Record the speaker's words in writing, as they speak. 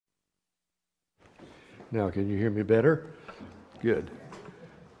Now, can you hear me better? Good.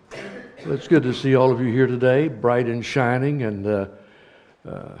 Well, it's good to see all of you here today, bright and shining, and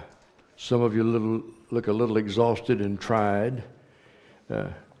some of you look a little exhausted and tried.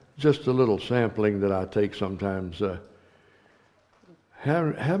 Just a little sampling that I take sometimes.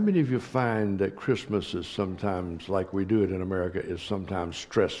 How many of you find that Christmas is sometimes, like we do it in America, is sometimes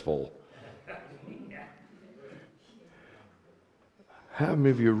stressful? How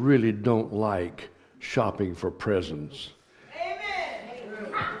many of you really don't like shopping for presents?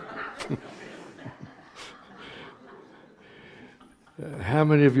 Amen. How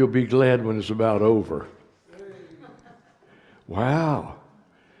many of you will be glad when it's about over? Wow.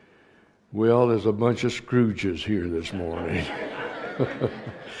 Well, there's a bunch of Scrooges here this morning.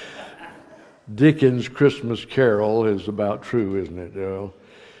 Dickens' Christmas Carol is about true, isn't it? Well,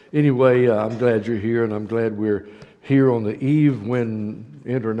 anyway, I'm glad you're here, and I'm glad we're here on the eve when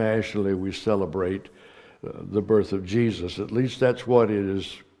internationally we celebrate the birth of Jesus. At least that's what it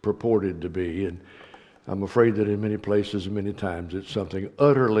is purported to be. And I'm afraid that in many places and many times it's something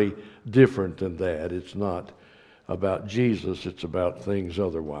utterly different than that. It's not about Jesus, it's about things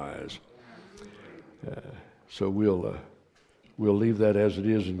otherwise. So we'll leave that as it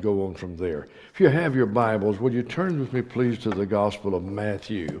is and go on from there. If you have your Bibles, would you turn with me please to the Gospel of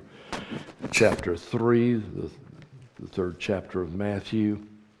Matthew, chapter 3, the third chapter of Matthew.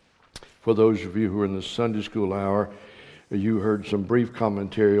 For those of you who are in the Sunday school hour, you heard some brief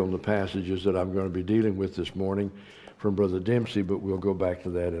commentary on the passages that I'm going to be dealing with this morning from Brother Dempsey, but we'll go back to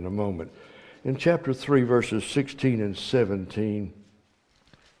that in a moment. In chapter 3, verses 16 and 17,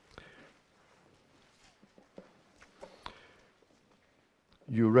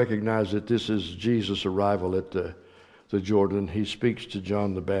 you recognize that this is Jesus' arrival at the Jordan. He speaks to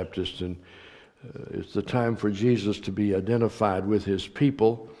John the Baptist, and it's the time for Jesus to be identified with his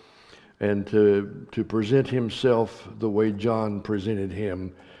people and to present himself the way John presented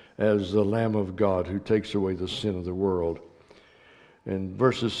him, as the Lamb of God who takes away the sin of the world. And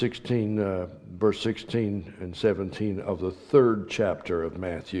verse 16 and 17 of the third chapter of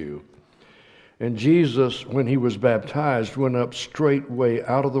Matthew. And Jesus, when he was baptized, went up straightway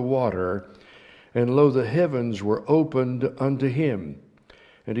out of the water, and lo, the heavens were opened unto him.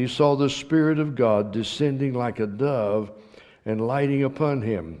 And he saw the Spirit of God descending like a dove and lighting upon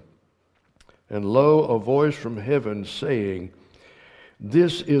him. And lo, a voice from heaven saying,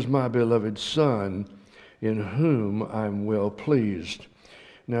 This is my beloved Son, in whom I am well pleased.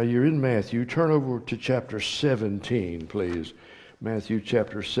 Now you're in Matthew. Turn over to chapter 17, please. Matthew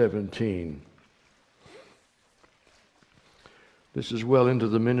chapter 17. This is well into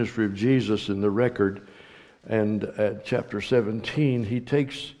the ministry of Jesus in the record. And at chapter 17, he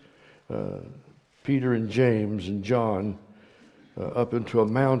takes Peter and James and John up into a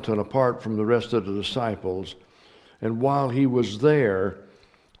mountain apart from the rest of the disciples. And while he was there,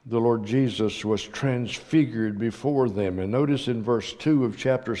 the Lord Jesus was transfigured before them. And notice in verse 2 of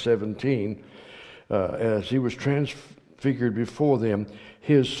chapter 17, as he was transfigured before them,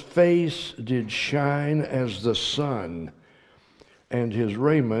 his face did shine as the sun, and his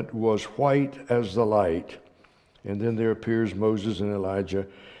raiment was white as the light. And then there appears Moses and Elijah.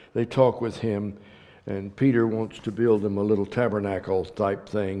 They talk with him, and Peter wants to build him a little tabernacle type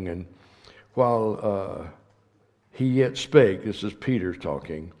thing. And while he yet spake, this is Peter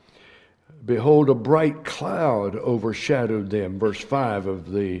talking, behold, a bright cloud overshadowed them. Verse 5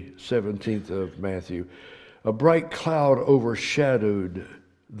 of the 17th of Matthew. A bright cloud overshadowed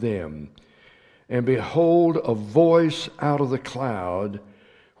them. And behold, a voice out of the cloud,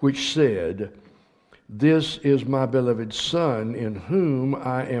 which said, This is my beloved Son, in whom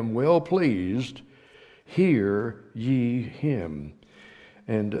I am well pleased. Hear ye him.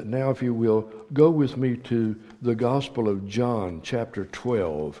 And now, if you will, go with me to the Gospel of John, chapter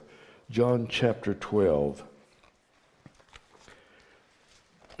 12. John, chapter 12.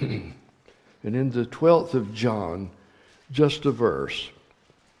 And in the 12th of John, just a verse.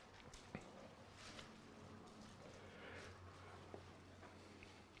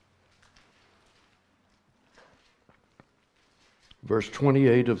 Verse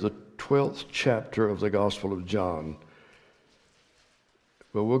 28 of the 12th chapter of the Gospel of John.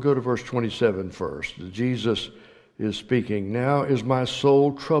 But we'll go to verse 27 first. Jesus is speaking. Now is my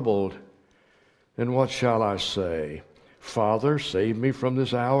soul troubled, and what shall I say? Father, save me from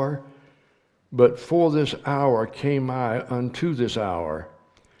this hour. But for this hour came I unto this hour.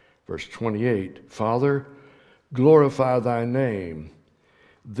 Verse 28, Father, glorify thy name.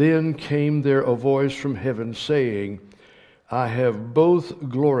 Then came there a voice from heaven saying, I have both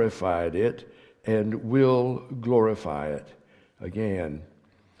glorified it and will glorify it again.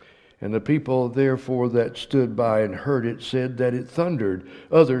 And the people therefore that stood by and heard it said that it thundered.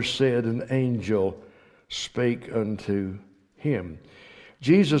 Others said, an angel spake unto him.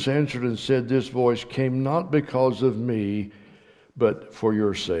 Jesus answered and said, this voice came not because of me, but for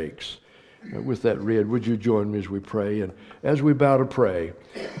your sakes. With that read, would you join me as we pray? And as we bow to pray,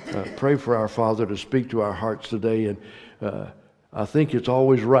 pray for our Father to speak to our hearts today. And I think it's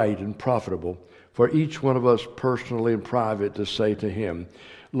always right and profitable for each one of us personally and private to say to him,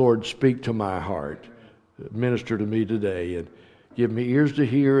 Lord, speak to my heart. Minister to me today and give me ears to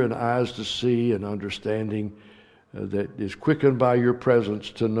hear and eyes to see and understanding that is quickened by your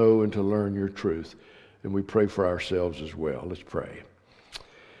presence to know and to learn your truth. And we pray for ourselves as well. Let's pray.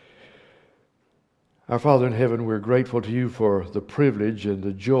 Our Father in heaven, we're grateful to you for the privilege and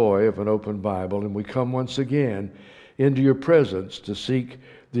the joy of an open Bible. And we come once again into your presence to seek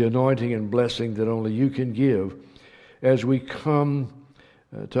the anointing and blessing that only you can give as we come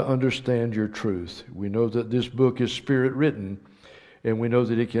to understand your truth. We know that this book is Spirit written, and we know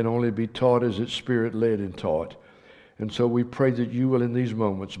that it can only be taught as it's Spirit led and taught. And so we pray that you will in these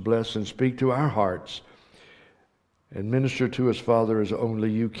moments bless and speak to our hearts and minister to us, Father, as only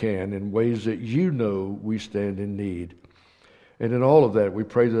you can in ways that you know we stand in need. And in all of that, we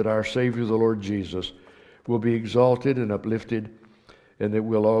pray that our Savior, the Lord Jesus, will be exalted and uplifted, and that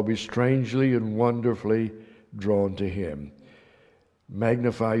we'll all be strangely and wonderfully drawn to him.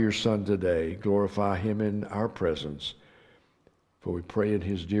 Magnify your Son today. Glorify him in our presence. For we pray in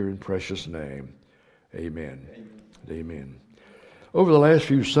his dear and precious name. Amen. Amen. Over the last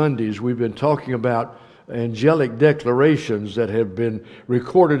few Sundays, we've been talking about angelic declarations that have been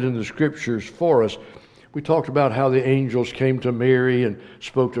recorded in the Scriptures for us. We talked about how the angels came to Mary and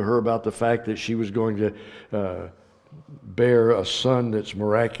spoke to her about the fact that she was going to bear a son that's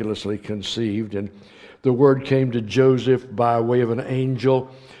miraculously conceived. And the word came to Joseph by way of an angel,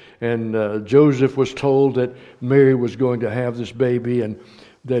 and Joseph was told that Mary was going to have this baby and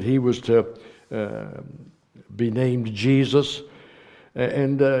that he was to be named Jesus.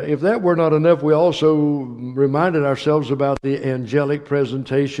 And if that were not enough, we also reminded ourselves about the angelic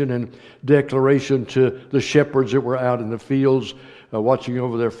presentation and declaration to the shepherds that were out in the fields watching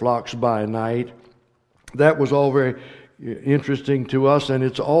over their flocks by night. That was all very interesting to us, and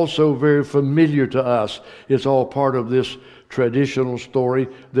it's also very familiar to us. It's all part of this traditional story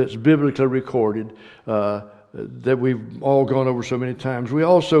that's biblically recorded that we've all gone over so many times. We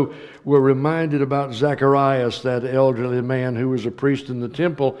also were reminded about Zacharias, that elderly man who was a priest in the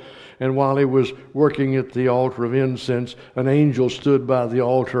temple, and while he was working at the altar of incense, an angel stood by the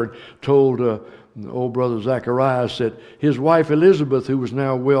altar and told old brother Zacharias that his wife Elizabeth, who was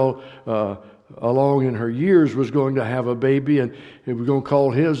now well along in her years, was going to have a baby, and he was going to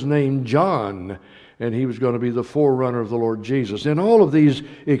call his name John, and he was going to be the forerunner of the Lord Jesus. In all of these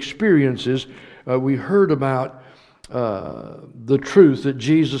experiences, we heard about the truth that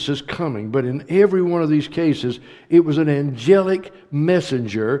Jesus is coming, but in every one of these cases, it was an angelic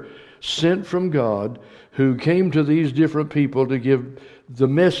messenger sent from God who came to these different people to give the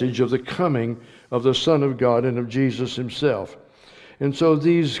message of the coming of the Son of God and of Jesus himself. And so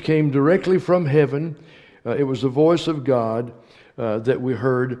these came directly from heaven. It was the voice of God that we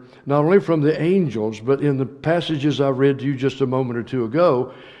heard, not only from the angels, but in the passages I read to you just a moment or two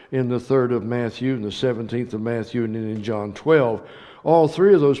ago, in the 3rd of Matthew, and the 17th of Matthew, and then in John 12. All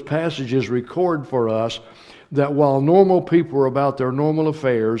three of those passages record for us that while normal people were about their normal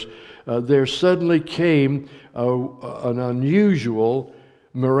affairs, there suddenly came an unusual,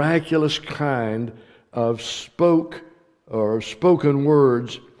 miraculous kind of spoken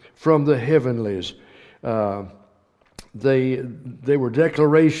words from the heavenlies. They were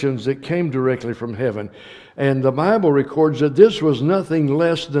declarations that came directly from heaven. And the Bible records that this was nothing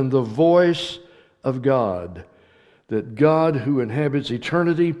less than the voice of God. That God who inhabits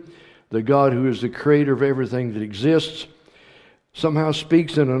eternity, the God who is the creator of everything that exists, somehow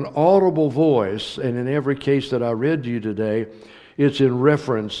speaks in an audible voice. And in every case that I read to you today, it's in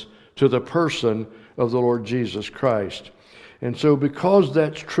reference to the person of the Lord Jesus Christ. And so because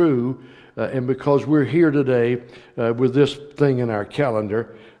that's true, and because we're here today with this thing in our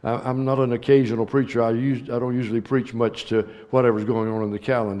calendar, I'm not an occasional preacher. I don't usually preach much to whatever's going on in the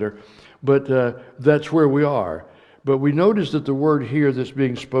calendar, but that's where we are. But we notice that the word here that's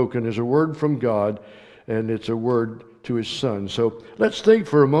being spoken is a word from God, and it's a word to his Son. So let's think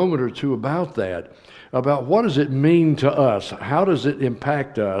for a moment or two about that, about what does it mean to us? How does it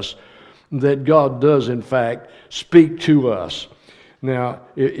impact us that God does, in fact, speak to us? Now,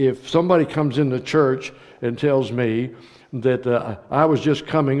 if somebody comes into church and tells me that I was just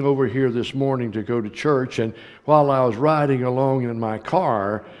coming over here this morning to go to church, and while I was riding along in my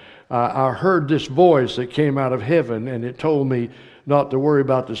car, I heard this voice that came out of heaven, and it told me not to worry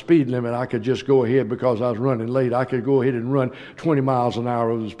about the speed limit. I could just go ahead because I was running late. I could go ahead and run 20 miles an hour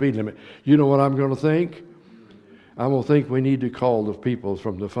over the speed limit. You know what I'm going to think? I'm going to think we need to call the people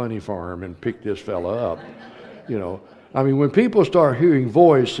from the funny farm and pick this fella up. You know, I mean, when people start hearing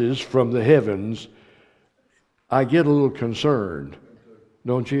voices from the heavens, I get a little concerned,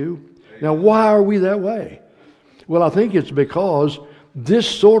 don't you? Now, why are we that way? Well, I think it's because this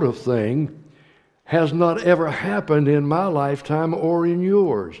sort of thing has not ever happened in my lifetime or in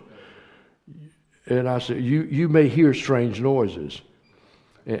yours. And I said, you may hear strange noises,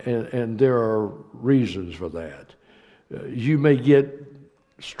 and there are reasons for that. You may get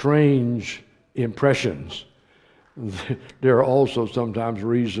strange impressions. There are also sometimes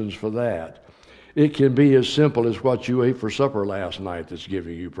reasons for that. It can be as simple as what you ate for supper last night that's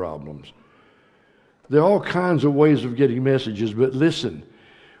giving you problems. There are all kinds of ways of getting messages, but listen,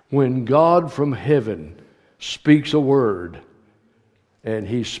 when God from heaven speaks a word, and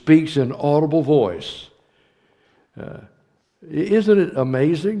he speaks in audible voice, isn't it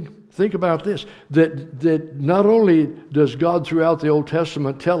amazing? Think about this, that not only does God throughout the Old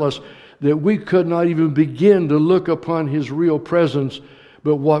Testament tell us that we could not even begin to look upon his real presence,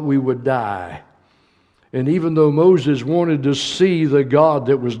 but what we would die. And even though Moses wanted to see the God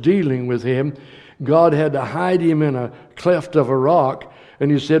that was dealing with him, God had to hide him in a cleft of a rock. And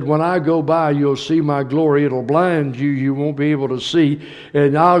he said, when I go by, you'll see my glory. It'll blind you. You won't be able to see.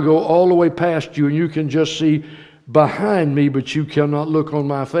 And I'll go all the way past you, and you can just see behind me, but you cannot look on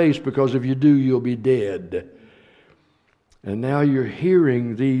my face, because if you do, you'll be dead. And now you're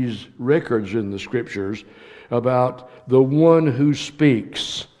hearing these records in the Scriptures about the one who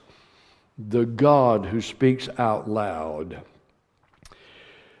speaks, the God who speaks out loud.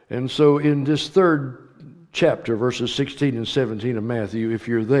 And so in this third chapter, verses 16 and 17 of Matthew, if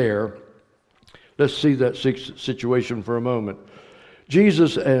you're there, let's see that situation for a moment.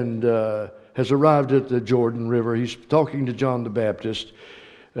 Jesus has arrived at the Jordan River. He's talking to John the Baptist.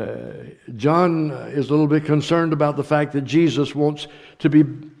 John is a little bit concerned about the fact that Jesus wants to be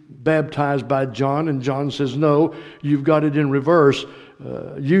baptized by John, and John says, no, you've got it in reverse.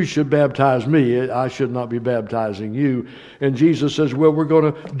 You should baptize me. I should not be baptizing you. And Jesus says, well, we're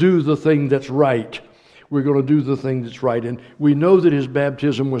going to do the thing that's right. We're going to do the thing that's right. And we know that his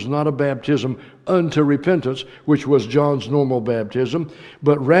baptism was not a baptism unto repentance, which was John's normal baptism,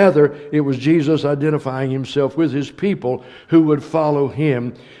 but rather it was Jesus identifying himself with his people who would follow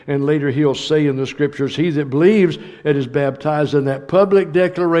him. And later he'll say in the Scriptures, he that believes and is baptized in that public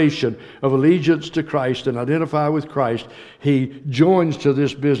declaration of allegiance to Christ and identify with Christ, he joins to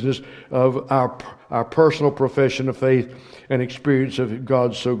this business of our personal profession of faith and experience of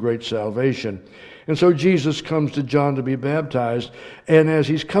God's so great salvation. And so Jesus comes to John to be baptized, and as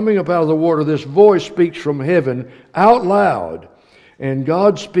he's coming up out of the water, this voice speaks from heaven out loud. And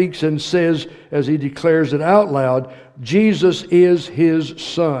God speaks and says, as he declares it out loud, Jesus is his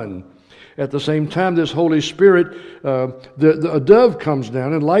Son. At the same time, this Holy Spirit, a dove comes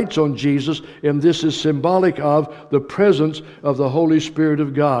down and lights on Jesus, and this is symbolic of the presence of the Holy Spirit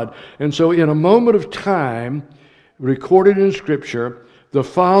of God. And so in a moment of time, recorded in Scripture, the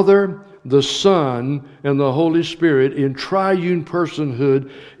Father, the Son, and the Holy Spirit in triune personhood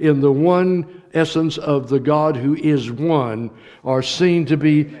in the one essence of the God who is one are seen to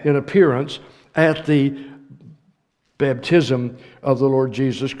be in appearance at the baptism of the Lord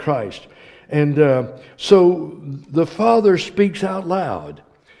Jesus Christ. And so the Father speaks out loud.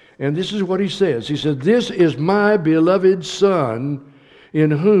 And this is what he says. He said, this is my beloved Son in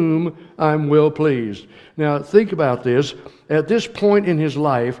whom I'm well pleased. Now think about this. At this point in his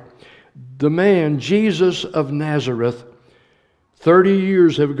life, the man, Jesus of Nazareth, 30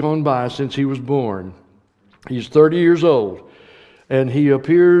 years have gone by since he was born. He's 30 years old. And he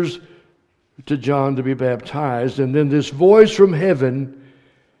appears to John to be baptized. And then this voice from heaven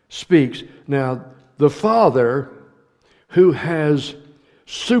speaks. Now, the Father, who has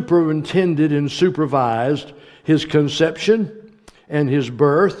superintended and supervised his conception and his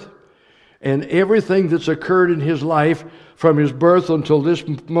birth and everything that's occurred in his life from his birth until this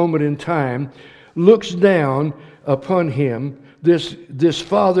moment in time, looks down upon him, this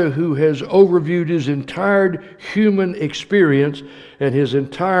Father who has overviewed his entire human experience and his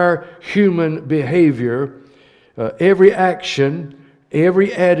entire human behavior, every action,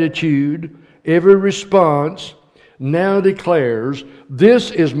 every attitude, every response, now declares, this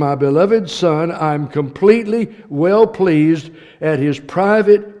is my beloved Son. I'm completely well pleased at his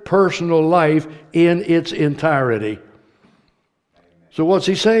private, personal life in its entirety. So what's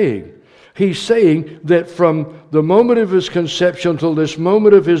he saying? He's saying that from the moment of his conception till this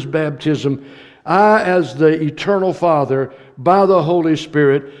moment of his baptism, I, as the eternal Father, by the Holy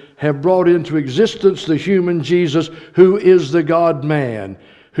Spirit, have brought into existence the human Jesus, who is the God-man,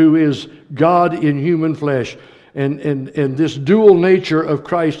 who is God in human flesh. And this dual nature of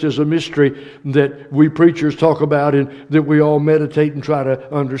Christ is a mystery that we preachers talk about and that we all meditate and try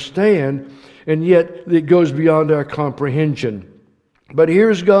to understand, and yet it goes beyond our comprehension. But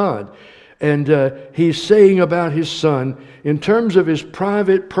here's God, and he's saying about his Son, in terms of his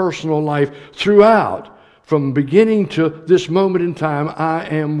private, personal life throughout, from beginning to this moment in time, I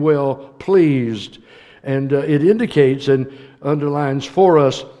am well pleased. And it indicates and underlines for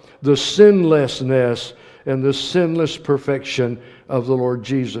us the sinlessness and the sinless perfection of the Lord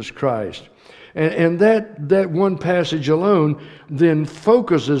Jesus Christ. And that one passage alone then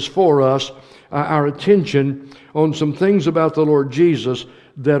focuses for us our attention on some things about the Lord Jesus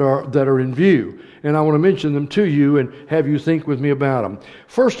that are in view. And I want to mention them to you and have you think with me about them.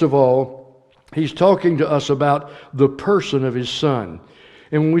 First of all, he's talking to us about the person of his Son.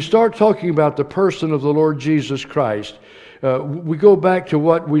 And when we start talking about the person of the Lord Jesus Christ, we go back to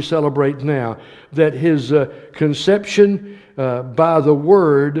what we celebrate now, that his conception by the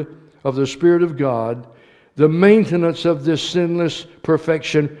Word of the Spirit of God, the maintenance of this sinless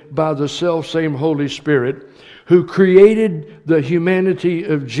perfection by the selfsame Holy Spirit, who created the humanity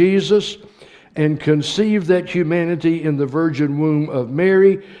of Jesus and conceived that humanity in the virgin womb of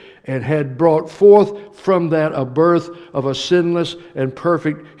Mary, and had brought forth from that a birth of a sinless and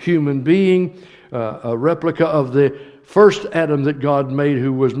perfect human being, a replica of the first Adam that God made,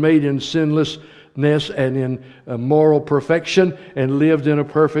 who was made in sinlessness and in moral perfection and lived in a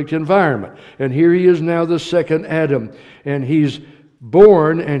perfect environment. And here he is now, the second Adam, and he's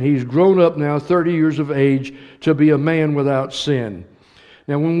born and he's grown up now, 30 years of age, to be a man without sin.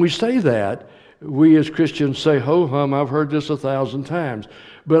 Now when we say that, we as Christians say, ho-hum, I've heard this 1,000 times.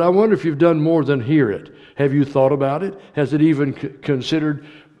 But I wonder if you've done more than hear it. Have you thought about it? Has it even considered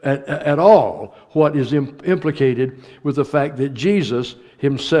at all what is implicated with the fact that Jesus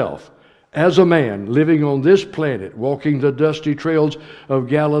himself, as a man living on this planet, walking the dusty trails of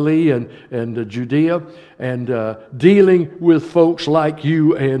Galilee and Judea, and dealing with folks like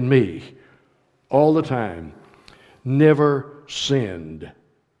you and me all the time, never sinned.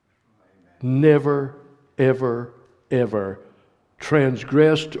 Never, ever, ever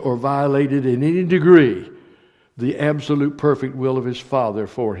transgressed or violated in any degree the absolute perfect will of his Father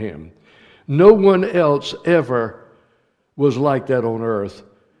for him. No one else ever was like that on earth,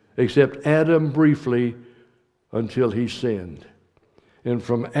 except Adam briefly until he sinned. And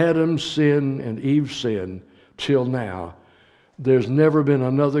from Adam's sin and Eve's sin till now, there's never been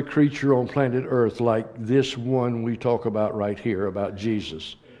another creature on planet Earth like this one we talk about right here, about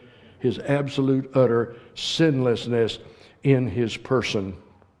Jesus. His absolute, utter sinlessness in his person.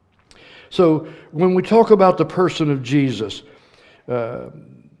 So when we talk about the person of Jesus, let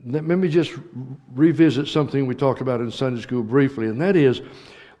me just revisit something we talked about in Sunday school briefly, and that is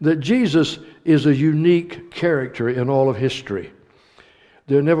that Jesus is a unique character in all of history.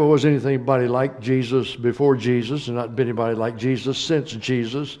 There never was anybody like Jesus before Jesus, and not been anybody like Jesus since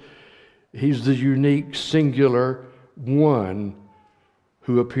Jesus. He's the unique, singular one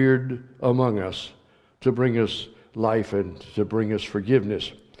who appeared among us to bring us life and to bring us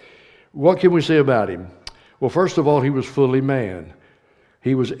forgiveness. What can we say about him? Well, first of all, he was fully man.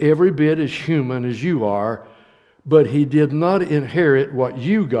 He was every bit as human as you are, but he did not inherit what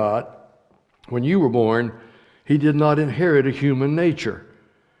you got when you were born. He did not inherit a human nature.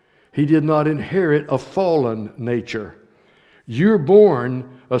 He did not inherit a fallen nature. You're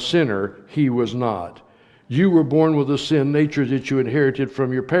born a sinner. He was not. You were born with a sin nature that you inherited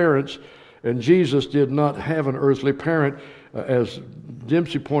from your parents, and Jesus did not have an earthly parent. As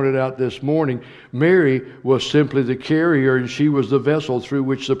Dempsey pointed out this morning, Mary was simply the carrier, and she was the vessel through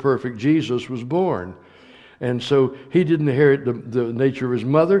which the perfect Jesus was born. And so he didn't inherit the nature of his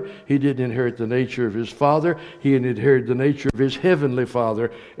mother. He didn't inherit the nature of his father. He inherited the nature of his heavenly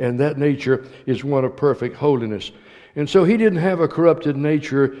Father, and that nature is one of perfect holiness. And so he didn't have a corrupted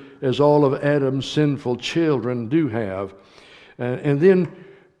nature as all of Adam's sinful children do have. And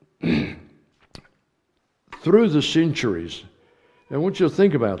then through the centuries, I want you to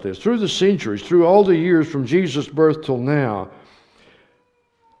think about this, through the centuries, through all the years from Jesus' birth till now,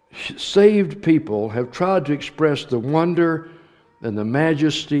 saved people have tried to express the wonder and the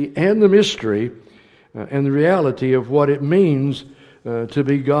majesty and the mystery and the reality of what it means to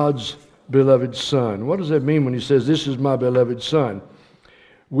be God's beloved Son. What does that mean when he says, "This is my beloved Son"?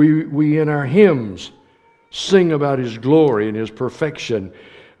 We in our hymns sing about his glory and his perfection.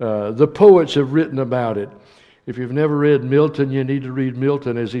 The poets have written about it. If you've never read Milton, you need to read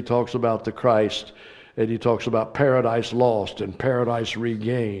Milton as he talks about the Christ, and he talks about paradise lost and paradise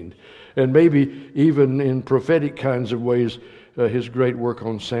regained, and maybe even in prophetic kinds of ways, his great work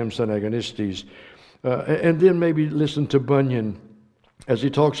on Samson Agonistes. And then maybe listen to Bunyan as he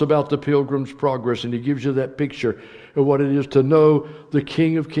talks about the Pilgrim's Progress, and he gives you that picture of what it is to know the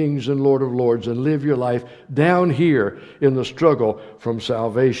King of Kings and Lord of Lords and live your life down here in the struggle from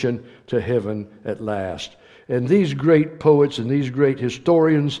salvation to heaven at last. And these great poets and these great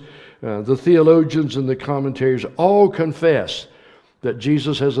historians, the theologians and the commentaries, all confess that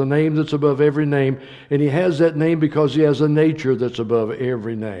Jesus has a name that's above every name, and he has that name because he has a nature that's above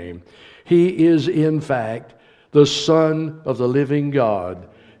every name. He is, in fact, the Son of the living God,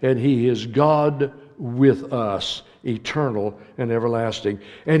 and he is God with us, eternal and everlasting.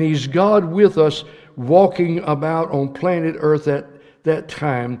 And he's God with us, walking about on planet Earth at that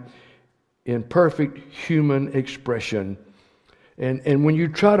time in perfect human expression. And when you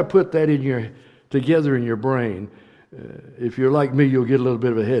try to put that together in your brain, if you're like me, you'll get a little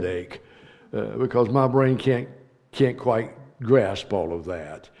bit of a headache because my brain can't quite grasp all of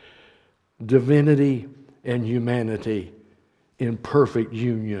that. Divinity and humanity in perfect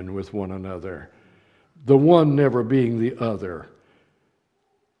union with one another. The one never being the other.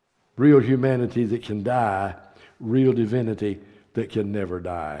 Real humanity that can die, real divinity that can never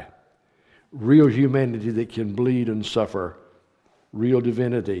die. Real humanity that can bleed and suffer, real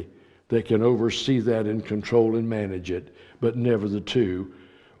divinity that can oversee that and control and manage it, but never the two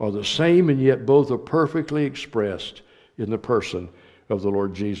are the same, and yet both are perfectly expressed in the person of the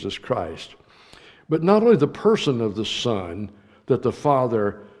Lord Jesus Christ. But not only the person of the Son that the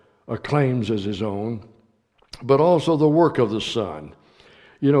Father acclaims as his own, but also the work of the Son.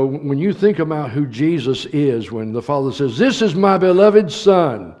 You know, when you think about who Jesus is, when the Father says, "This is my beloved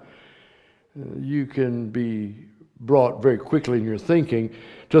Son," you can be brought very quickly in your thinking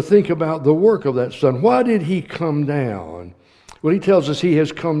to think about the work of that Son. Why did he come down? Well, he tells us he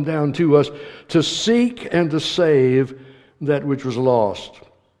has come down to us to seek and to save that which was lost.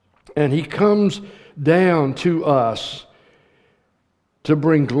 And he comes down to us to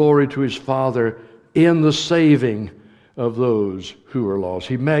bring glory to his Father in the saving of those who are lost.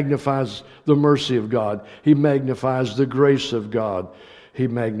 He magnifies the mercy of God. He magnifies the grace of God. He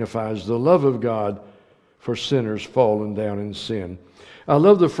magnifies the love of God for sinners fallen down in sin. I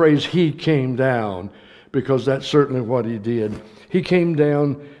love the phrase, "he came down," because that's certainly what he did. He came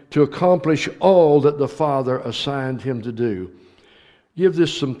down to accomplish all that the Father assigned him to do. Give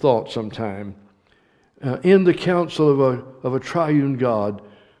this some thought sometime. In the counsel of a triune God,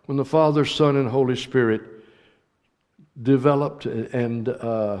 when the Father, Son, and Holy Spirit developed and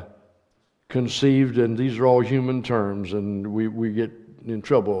conceived, and these are all human terms, and we get in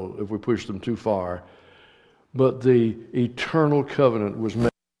trouble if we push them too far. But the eternal covenant was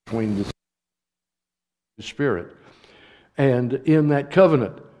made between the Spirit. And in that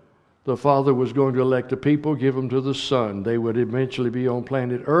covenant, the Father was going to elect a people, give them to the Son. They would eventually be on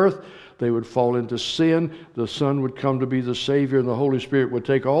planet Earth. They would fall into sin. The Son would come to be the Savior, and the Holy Spirit would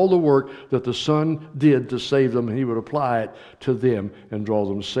take all the work that the Son did to save them, and he would apply it to them and draw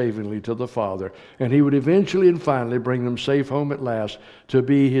them savingly to the Father. And he would eventually and finally bring them safe home at last to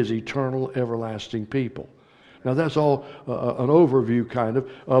be his eternal, everlasting people. Now that's all an overview kind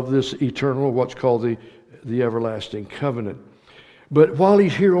of this eternal, what's called the everlasting covenant. But while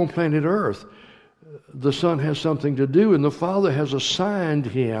he's here on planet Earth, the Son has something to do, and the Father has assigned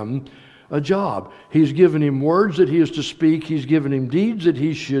him a job. He's given him words that he is to speak. He's given him deeds that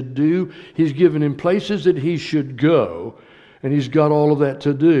he should do. He's given him places that he should go, and he's got all of that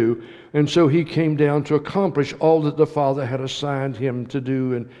to do. And so he came down to accomplish all that the Father had assigned him to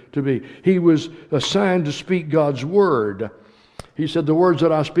do and to be. He was assigned to speak God's word. He said, "The words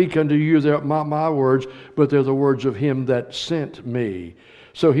that I speak unto you, they're not my words, but they're the words of him that sent me."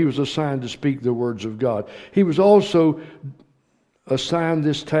 So he was assigned to speak the words of God. He was also assigned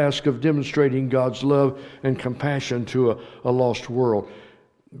this task of demonstrating God's love and compassion to a lost world.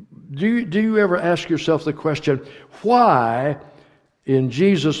 Do you ever ask yourself the question, why in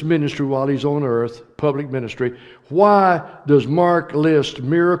Jesus' ministry while he's on earth, public ministry, why does Mark list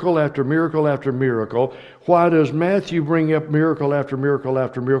miracle after miracle after miracle? Why does Matthew bring up miracle after miracle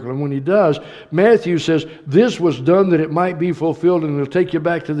after miracle? And when he does, Matthew says, "This was done that it might be fulfilled," and he'll take you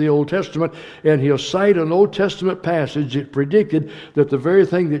back to the Old Testament, and he'll cite an Old Testament passage that predicted that the very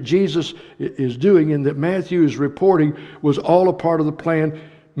thing that Jesus is doing and that Matthew is reporting was all a part of the plan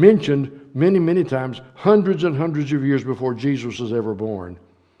mentioned many, many times, hundreds and hundreds of years before Jesus was ever born.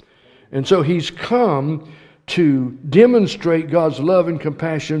 And so he's come to demonstrate God's love and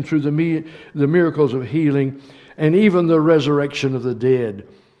compassion through the miracles of healing and even the resurrection of the dead.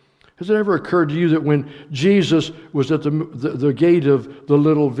 Has it ever occurred to you that when Jesus was at the gate of the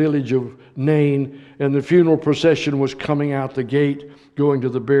little village of Nain and the funeral procession was coming out the gate, going to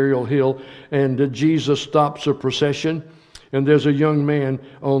the burial hill, and Jesus stops the procession, and there's a young man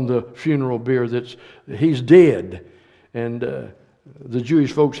on the funeral bier he's dead. And the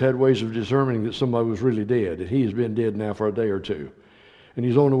Jewish folks had ways of determining that somebody was really dead, and he has been dead now for a day or two. And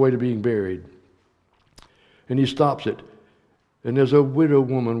he's on the way to being buried. And he stops it. And there's a widow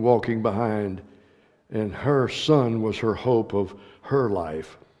woman walking behind, and her son was her hope of her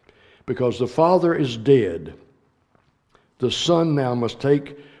life. Because the father is dead, the son now must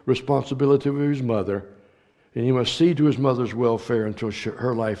take responsibility of his mother, and he must see to his mother's welfare until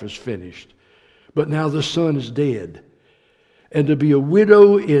her life is finished. But now the son is dead. And to be a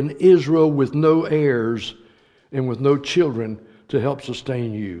widow in Israel with no heirs and with no children to help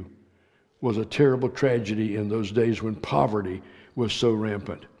sustain you was a terrible tragedy in those days when poverty was so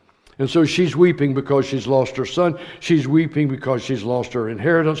rampant. And so she's weeping because she's lost her son. She's weeping because she's lost her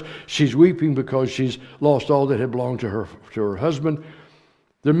inheritance. She's weeping because she's lost all that had belonged to her husband.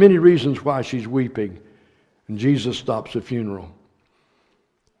 There are many reasons why she's weeping. And Jesus stops the funeral.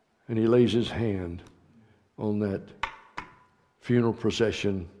 And he lays his hand on that funeral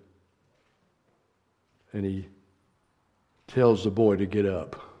procession. And he tells the boy to get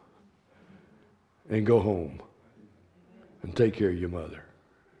up and go home and take care of your mother.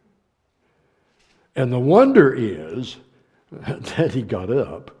 And the wonder is that he got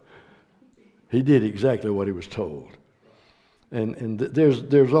up. He did exactly what he was told. And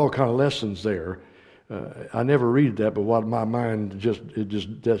there's all kind of lessons there. I never read that, but what my mind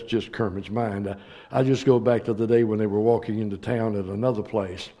that's just Kermit's mind. I just go back to the day when they were walking into town at another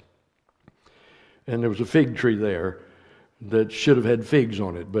place. And there was a fig tree there that should have had figs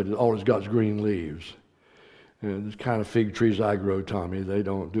on it, but all it's got is green leaves. And the kind of fig trees I grow, Tommy, they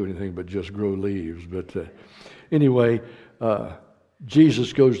don't do anything but just grow leaves. But anyway,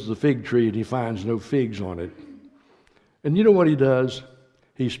 Jesus goes to the fig tree and he finds no figs on it. And you know what he does?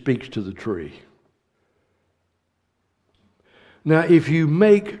 He speaks to the tree. Now, if you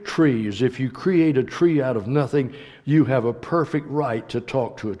make trees, if you create a tree out of nothing, you have a perfect right to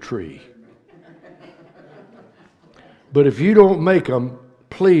talk to a tree. But if you don't make them,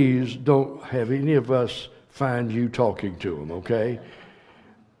 please don't have any of us find you talking to them, okay?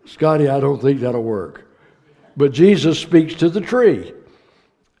 Scotty, I don't think that'll work. But Jesus speaks to the tree.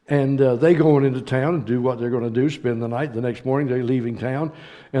 And they going into town and do what they're going to do, spend the night. The next morning they're leaving town.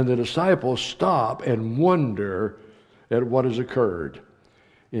 And the disciples stop and wonder at what has occurred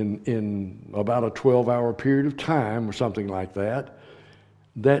in about a 12-hour period of time or something like that.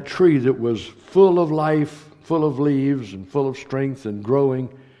 That tree that was full of life, full of leaves and full of strength and growing,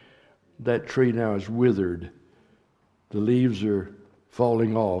 that tree now is withered. The leaves are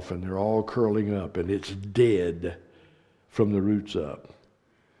falling off and they're all curling up and it's dead from the roots up.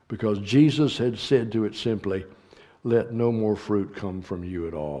 Because Jesus had said to it simply, let no more fruit come from you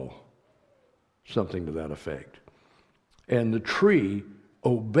at all. Something to that effect. And the tree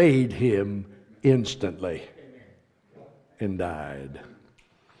obeyed him instantly and died.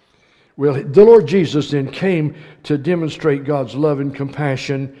 Well, the Lord Jesus then came to demonstrate God's love and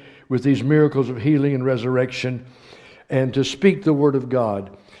compassion with these miracles of healing and resurrection and to speak the word of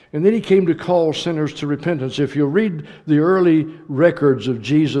God. And then he came to call sinners to repentance. If you'll read the early records of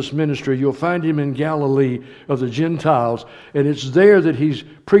Jesus' ministry, you'll find him in Galilee of the Gentiles. And it's there that he's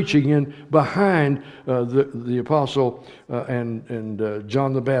preaching in behind the apostle and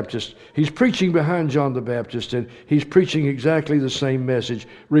John the Baptist. He's preaching behind John the Baptist, and he's preaching exactly the same message.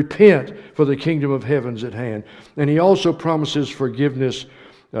 Repent, for the kingdom of heaven's at hand. And he also promises forgiveness,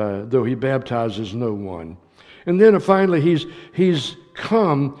 though he baptizes no one. And then finally, he's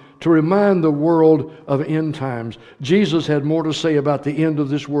come to remind the world of end times. Jesus had more to say about the end of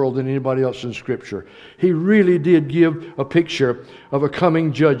this world than anybody else in Scripture. He really did give a picture of a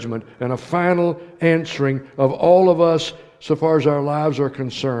coming judgment and a final answering of all of us, so far as our lives are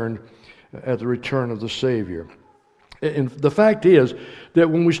concerned, at the return of the Savior. And the fact is that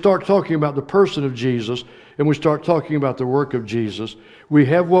when we start talking about the person of Jesus and we start talking about the work of Jesus, we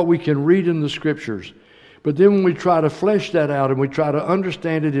have what we can read in the Scriptures. But then when we try to flesh that out and we try to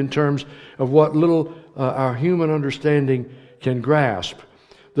understand it in terms of what little our human understanding can grasp,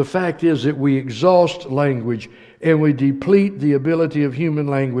 the fact is that we exhaust language and we deplete the ability of human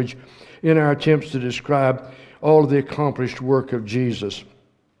language in our attempts to describe all of the accomplished work of Jesus.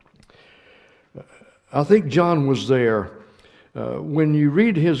 I think John was there. When you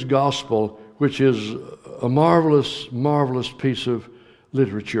read his gospel, which is a marvelous, marvelous piece of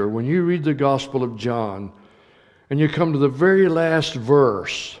literature. When you read the Gospel of John and you come to the very last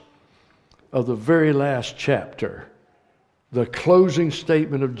verse of the very last chapter, the closing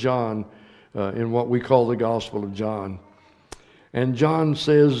statement of John in what we call the Gospel of John. And John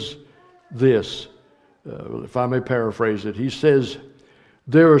says this, if I may paraphrase it, he says,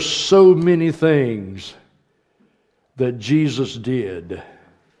 there are so many things that Jesus did,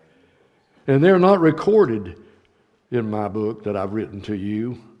 and they're not recorded in my book that I've written to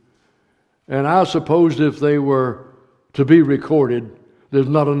you. And I suppose if they were to be recorded, there's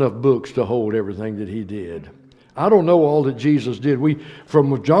not enough books to hold everything that he did. I don't know all that Jesus did.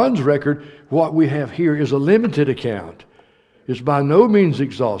 From John's record, what we have here is a limited account. It's by no means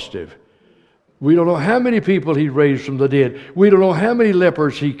exhaustive. We don't know how many people he raised from the dead. We don't know how many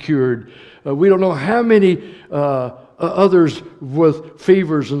lepers he cured. We don't know how many others with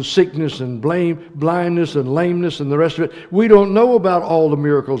fevers and sickness and blindness and lameness and the rest of it. We don't know about all the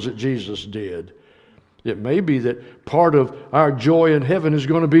miracles that Jesus did. It may be that part of our joy in heaven is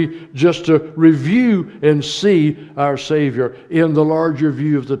going to be just to review and see our Savior in the larger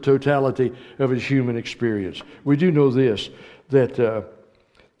view of the totality of his human experience. We do know this, that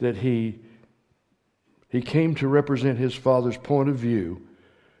he came to represent his Father's point of view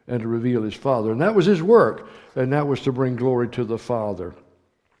and to reveal his Father. And that was his work, and that was to bring glory to the Father.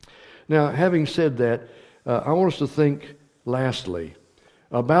 Now, having said that, I want us to think lastly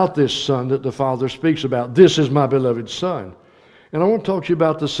about this Son that the Father speaks about. This is my beloved Son. And I want to talk to you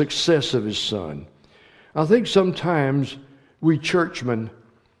about the success of his Son. I think sometimes we churchmen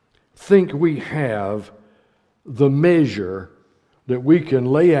think we have the measure that we can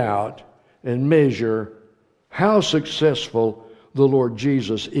lay out and measure how successful the Lord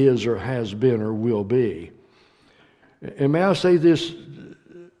Jesus is or has been or will be. And may I say this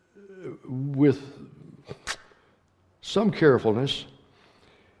with some carefulness.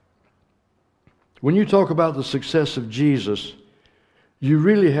 When you talk about the success of Jesus, you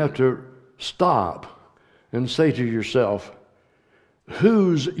really have to stop and say to yourself,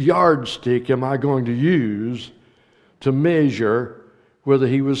 whose yardstick am I going to use to measure whether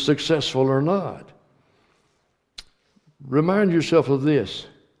he was successful or not? Remind yourself of this.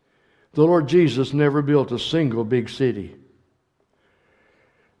 The Lord Jesus never built a single big city.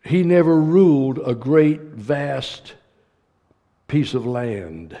 He never ruled a great, vast piece of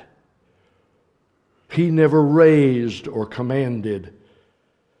land. He never raised or commanded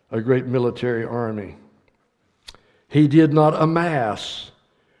a great military army. He did not amass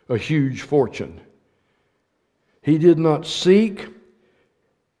a huge fortune. He did not seek,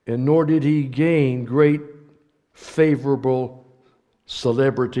 and nor did he gain great favorable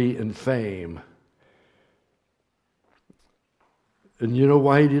celebrity and fame. And you know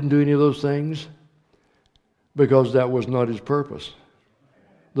why he didn't do any of those things? Because that was not his purpose.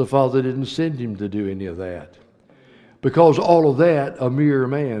 The Father didn't send him to do any of that. Because all of that a mere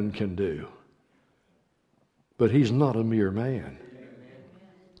man can do. But he's not a mere man.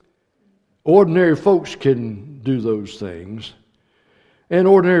 Ordinary folks can do those things. And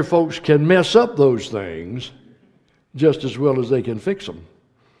ordinary folks can mess up those things just as well as they can fix them.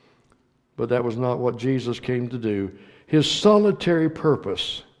 But that was not what Jesus came to do. His solitary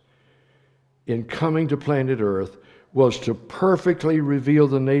purpose in coming to planet Earth was to perfectly reveal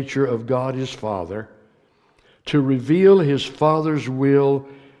the nature of God his Father, to reveal his Father's will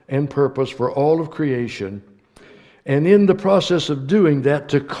and purpose for all of creation, and in the process of doing that,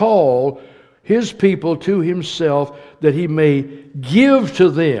 to call his people to himself that he may give to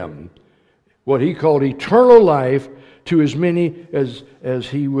them what he called eternal life to as many as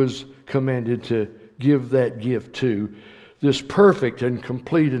he was commanded to give that gift to. This perfect and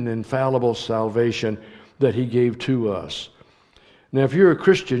complete and infallible salvation that he gave to us. Now, if you're a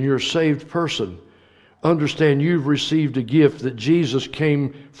Christian, you're a saved person, understand you've received a gift that Jesus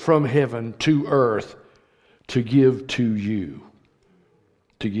came from heaven to earth to give to you.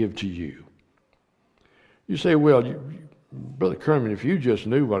 To give to you. You say, well, Brother Kermit, if you just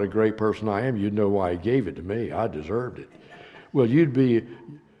knew what a great person I am, you'd know why he gave it to me. I deserved it. Well, you'd be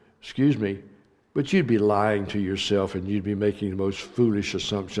lying to yourself, and you'd be making the most foolish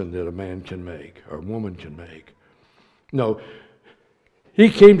assumption that a man can make or a woman can make. No, he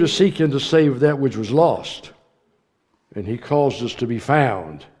came to seek and to save that which was lost, and he caused us to be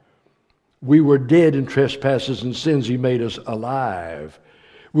found. We were dead in trespasses and sins. He made us alive.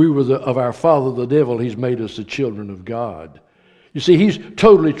 We were of our father, the devil. He's made us the children of God. You see, he's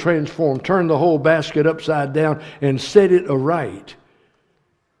totally transformed, turned the whole basket upside down and set it aright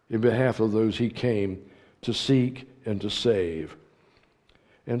in behalf of those he came to seek and to save.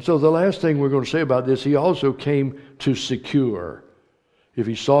 And so the last thing we're going to say about this, he also came to secure. If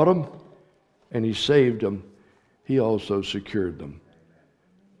he sought them and he saved them, he also secured them.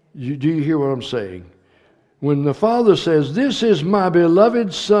 Do you hear what I'm saying? When the Father says, "This is my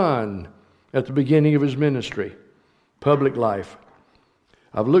beloved Son," at the beginning of his ministry, public life.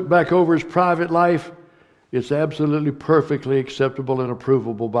 I've looked back over his private life. It's absolutely perfectly acceptable and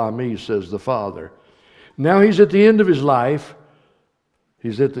approvable by me, says the Father. Now he's at the end of his life.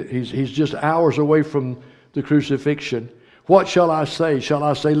 He's just hours away from the crucifixion. What shall I say? Shall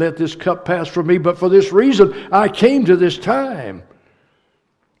I say, "Let this cup pass from me, but for this reason I came to this time"?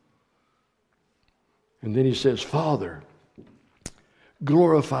 And then he says, "Father,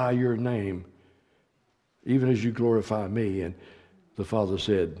 glorify your name, even as you glorify me." And the Father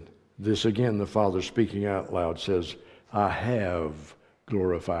said, this again, the Father speaking out loud says, "I have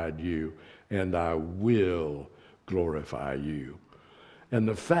glorified you, and I will glorify you." And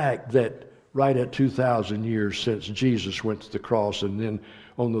the fact that right at 2,000 years since Jesus went to the cross and then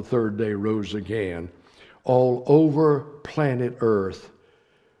on the third day rose again, all over planet Earth,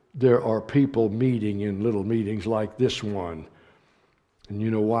 there are people meeting in little meetings like this one. And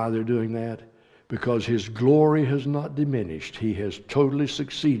you know why they're doing that? Because his glory has not diminished. He has totally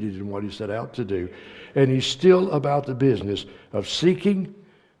succeeded in what he set out to do. And he's still about the business of seeking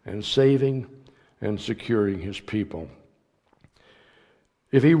and saving and securing his people.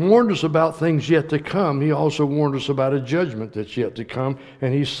 If he warned us about things yet to come, he also warned us about a judgment that's yet to come.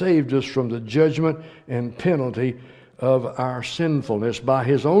 And he saved us from the judgment and penalty of our sinfulness by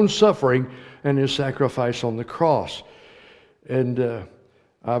his own suffering and his sacrifice on the cross. And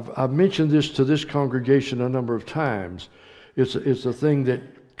I've mentioned this to this congregation a number of times. It's a thing that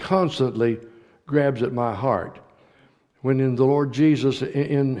constantly grabs at my heart. When in the Lord Jesus,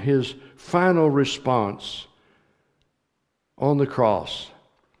 in his final response on the cross,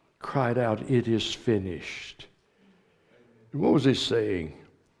 cried out, "It is finished." And what was he saying?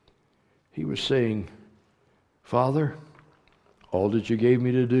 He was saying, "Father, all that you gave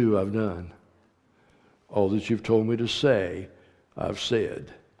me to do, I've done. All that you've told me to say, I've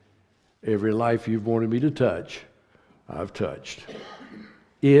said. Every life you've wanted me to touch, I've touched.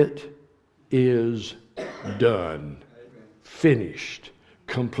 It is done. Finished,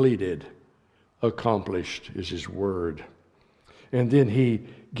 completed, accomplished is his word." And then he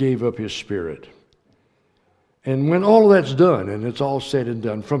gave up his spirit. And when all that's done, and it's all said and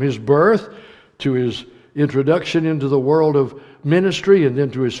done, from his birth to his introduction into the world of ministry, and then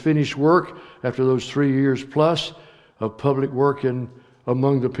to his finished work after those 3 years plus of public work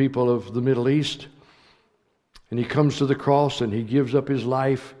among the people of the Middle East. And he comes to the cross and he gives up his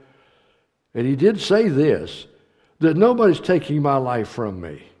life. And he did say this, that nobody's taking my life from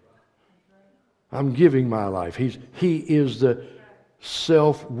me. I'm giving my life. He is the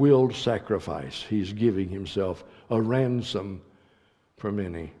self-willed sacrifice. He's giving himself a ransom for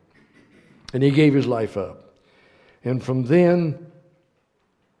many. And he gave his life up. And from then,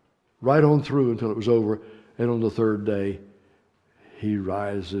 right on through until it was over, and on the third day, he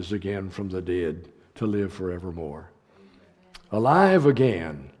rises again from the dead to live forevermore. Alive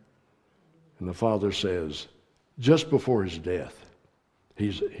again. And the Father says, just before his death,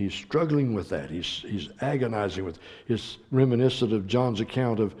 he's struggling with that. He's agonizing with. It's reminiscent of John's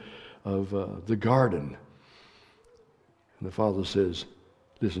account of the garden. And the Father says,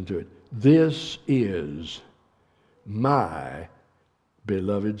 listen to it. "This is my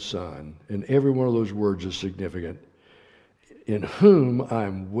beloved Son." And every one of those words is significant. "In whom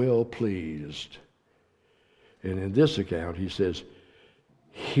I'm well pleased." And in this account, he says,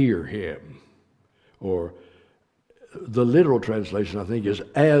 "Hear him." Or the literal translation, I think, is,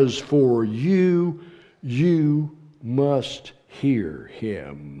 "As for you, you must hear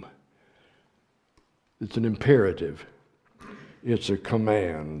him." It's an imperative. It's a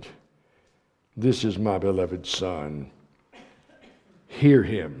command. "This is my beloved Son. Hear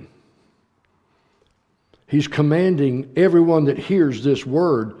him." He's commanding everyone that hears this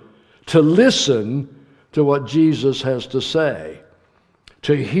word to listen to what Jesus has to say,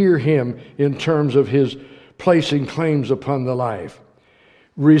 to hear him in terms of his placing claims upon the life.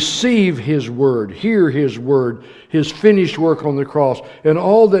 Receive his word, hear his word, his finished work on the cross, and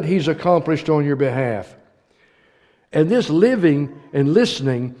all that he's accomplished on your behalf. And this living and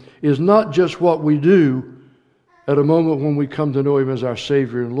listening is not just what we do at a moment when we come to know him as our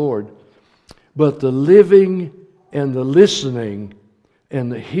Savior and Lord, but the living and the listening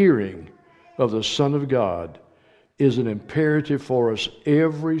and the hearing of the Son of God is an imperative for us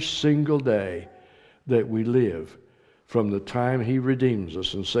every single day that we live, from the time he redeems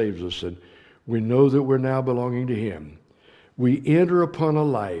us and saves us, and we know that we're now belonging to him. we enter upon a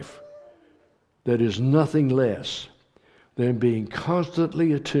life that is nothing less than being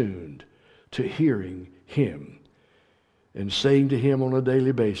constantly attuned to hearing Him and saying to Him on a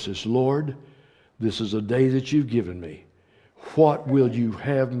daily basis, Lord, this is a day that you've given me. What will you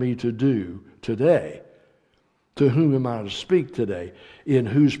have me to do today? To whom am I to speak today? In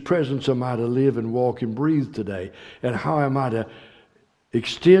whose presence am I to live and walk and breathe today? And how am I to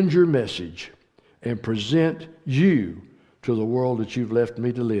extend your message and present you to the world that you've left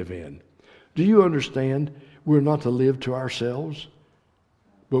me to live in? Do you understand? We're not to live to ourselves,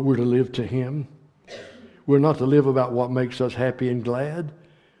 but we're to live to Him. We're not to live about what makes us happy and glad,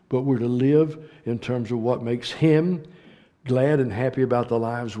 but we're to live in terms of what makes Him glad and happy about the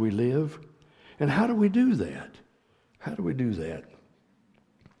lives we live. And how do we do that? How do we do that?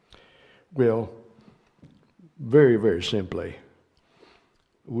 Well, very, very simply,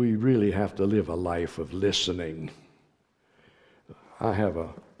 we really have to live a life of listening. I have a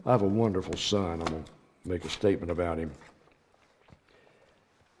wonderful son. I'm going to make a statement about him.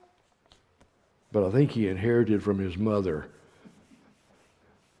 But I think he inherited from his mother.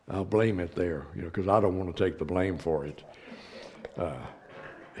 I'll blame it there, because I don't want to take the blame for it.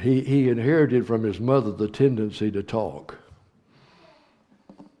 He inherited from his mother the tendency to talk.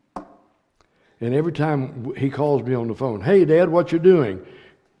 And every time he calls me on the phone, hey, Dad, what you doing?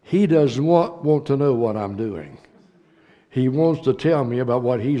 He doesn't want to know what I'm doing. He wants to tell me about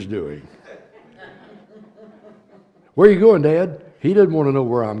what he's doing. Where are you going, Dad? He doesn't want to know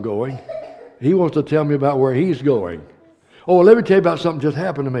where I'm going. He wants to tell me about where he's going. Oh, let me tell you about something just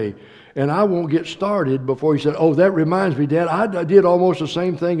happened to me. And I won't get started before he said, oh, that reminds me, Dad, I did almost the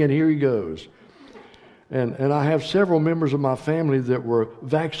same thing, and here he goes. And I have several members of my family that were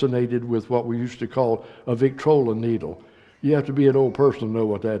vaccinated with what we used to call a Victrola needle. You have to be an old person to know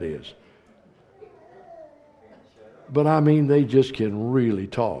what that is. But I mean, they just can really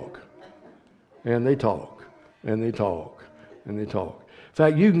talk. And they talk, and they talk, and they talk. In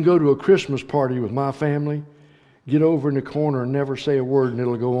fact, you can go to a Christmas party with my family, get over in the corner and never say a word, and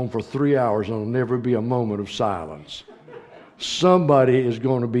it'll go on for 3 hours, and there'll never be a moment of silence. Somebody is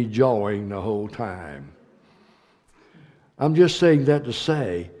going to be jawing the whole time. I'm just saying that to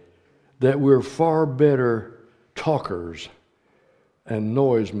say that we're far better talkers and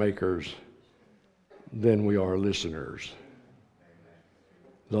noisemakers than we are listeners.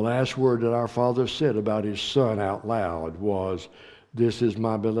 The last word that our Father said about His Son out loud was, "This is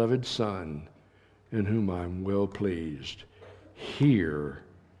my beloved Son, in whom I'm well pleased. Hear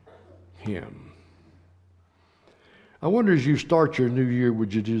Him." I wonder, as you start your new year,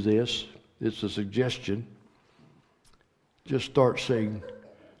 would you do this? It's a suggestion. Just start saying,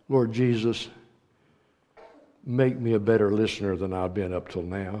 Lord Jesus, make me a better listener than I've been up till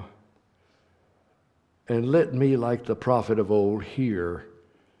now. And let me, like the prophet of old, hear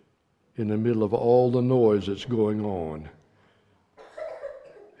in the middle of all the noise that's going on.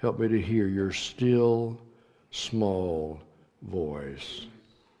 Help me to hear your still, small voice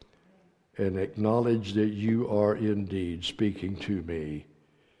and acknowledge that you are indeed speaking to me.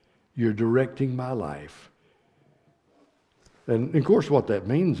 You're directing my life. And of course what that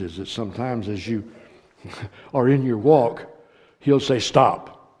means is that sometimes as you are in your walk, He'll say,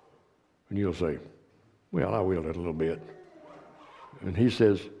 stop. And you'll say, well, I will in a little bit. And He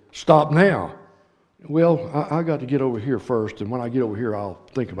says, stop now. Well, I got to get over here first, and when I get over here, I'll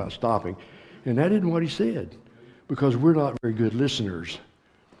think about stopping. And that isn't what He said, because we're not very good listeners.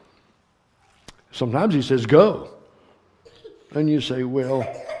 Sometimes He says, go. And you say, well,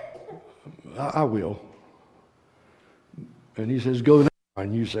 I will. And He says, go now.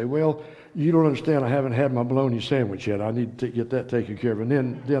 And you say, well, you don't understand. I haven't had my bologna sandwich yet. I need to get that taken care of.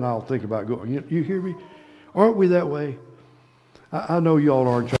 And then I'll think about going. You hear me? Aren't we that way? I know y'all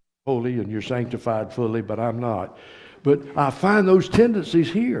aren't holy and you're sanctified fully, but I'm not. But I find those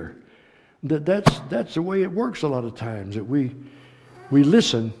tendencies here. That's the way it works a lot of times. That we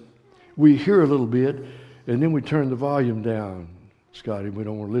listen, we hear a little bit, and then we turn the volume down. Scotty, we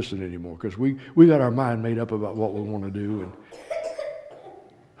don't want to listen anymore because we got our mind made up about what we want to do and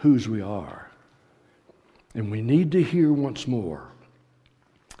whose we are. And we need to hear once more,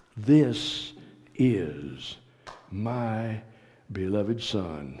 this is my beloved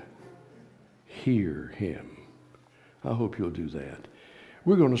Son. Hear Him. I hope you'll do that.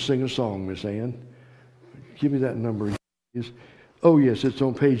 We're going to sing a song, Miss Ann. Give me that number. Oh, yes, it's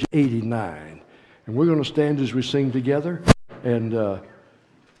on page 89. And we're going to stand as we sing together. And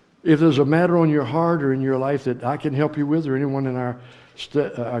if there's a matter on your heart or in your life that I can help you with, or anyone in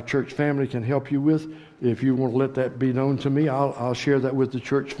our church family can help you with, if you want to let that be known to me, I'll share that with the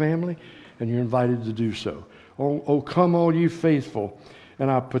church family, and you're invited to do so. Oh, come all ye faithful.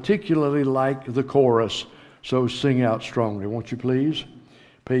 And I particularly like the chorus, so sing out strongly. Won't you please?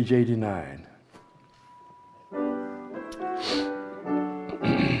 Page 89.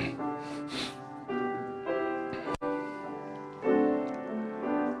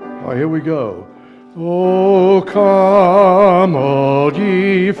 All right, here we go. Oh, come all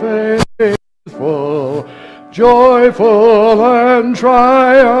ye faithful, joyful and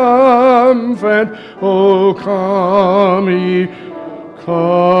triumphant. Oh, come ye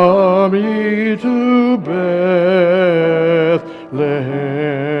to Bethlehem.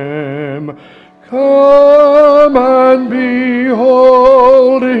 Come and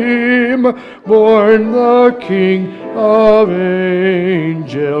behold him, born the King of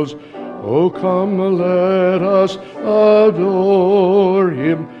angels. Oh, come, let us adore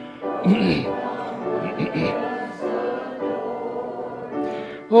him.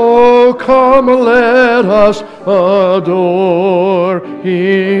 Oh, come, let us adore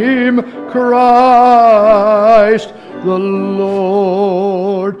him, Christ the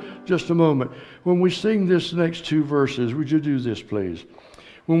Lord. Just a moment. When we sing this next two verses, would you do this, please?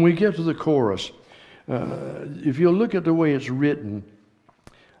 When we get to the chorus, if you look at the way it's written,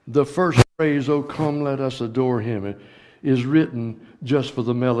 the first phrase, oh, come, let us adore him, is written just for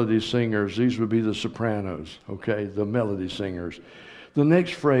the melody singers. These would be the sopranos, okay, the melody singers. The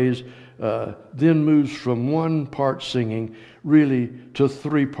next phrase then moves from one part singing really to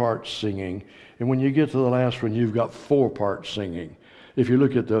three parts singing. And when you get to the last one, you've got four parts singing, if you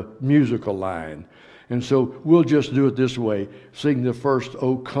look at the musical line. And so we'll just do it this way. Sing the first,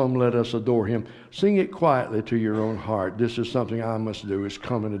 oh, come, let us adore him. Sing it quietly to your own heart. This is something I must do, is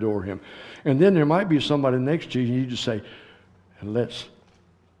come and adore him. And then there might be somebody next to you, and you just say, let's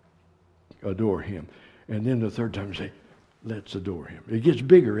adore him. And then the third time you say, let's adore him. It gets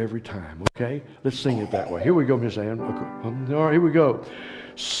bigger every time, okay? Let's sing it that way. Here we go, Miss Ann. Okay. All right, here we go.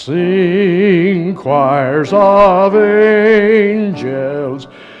 Sing, choirs of angels,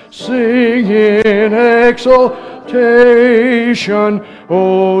 sing in exultation.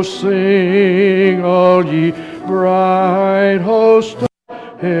 Oh, sing all ye bright host of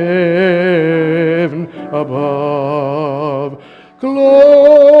heaven above.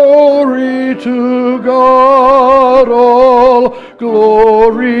 Glory to God, all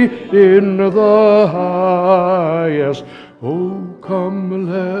glory in the highest. Oh, come,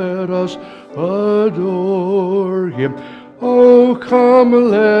 let us adore him. Oh, come,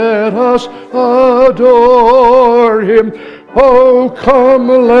 let us adore him. Oh, come,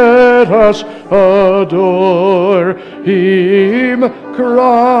 let us adore him,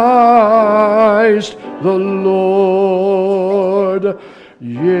 Christ the Lord.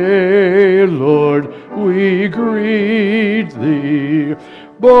 Yea, Lord, we greet thee,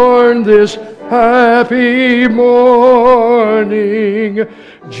 born this happy morning.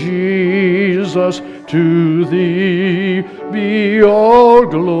 Jesus, to thee be all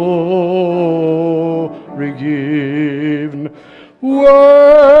glory given.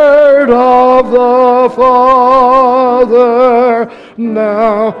 Word of the Father,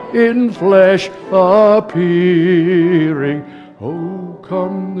 now in flesh appearing. Oh,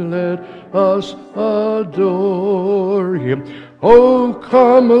 come, let us adore him. Oh,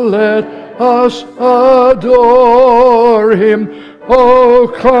 come, let us adore him. Oh,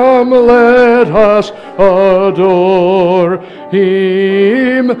 come, let us adore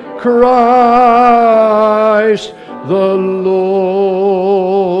him, Christ the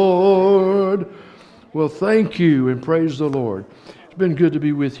Lord. Well, thank you and praise the Lord. It's been good to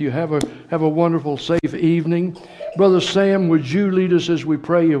be with you. Have a wonderful, safe evening. Brother Sam, would you lead us as we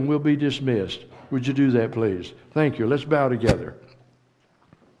pray and we'll be dismissed? Would you do that, please? Thank you. Let's bow together.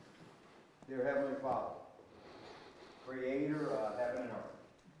 Dear Heavenly Father, Creator of heaven and earth,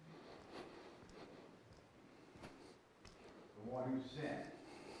 the one who sent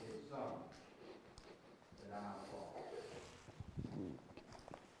his Son, that I